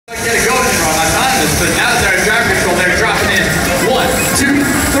Get it going from autonomous, but now that they're in drive control, they're dropping in 1, 2,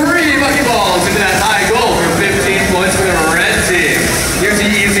 3 buckyballs into that high goal for 15 points for the red team.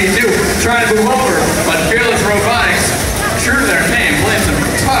 UTEZ2 trying to move over, but Vex Robotics, true to their name, playing some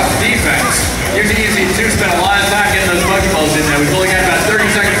tough defense. UTEZ2 spent a lot of time getting those buckyballs in there. We've only got about 30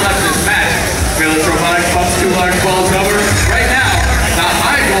 seconds left in this match. Vex Robotics bumps 2 large balls over. Right now, the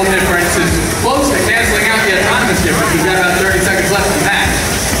high goal difference is close to canceling out the autonomous difference. We've got about 30 seconds left in the match.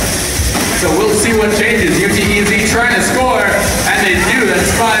 So we'll see what changes. UTEZ trying to score, and they do. That's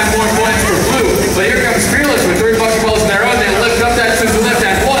 5 more points for blue. But here comes Fearless with 3 buckyballs in their own. They lift up that scissor lift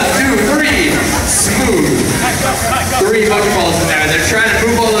at 1, 2, 3. Smooth. 3 buckyballs in there. They're trying to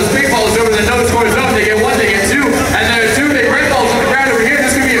move all those big balls over the no score zone. They get 1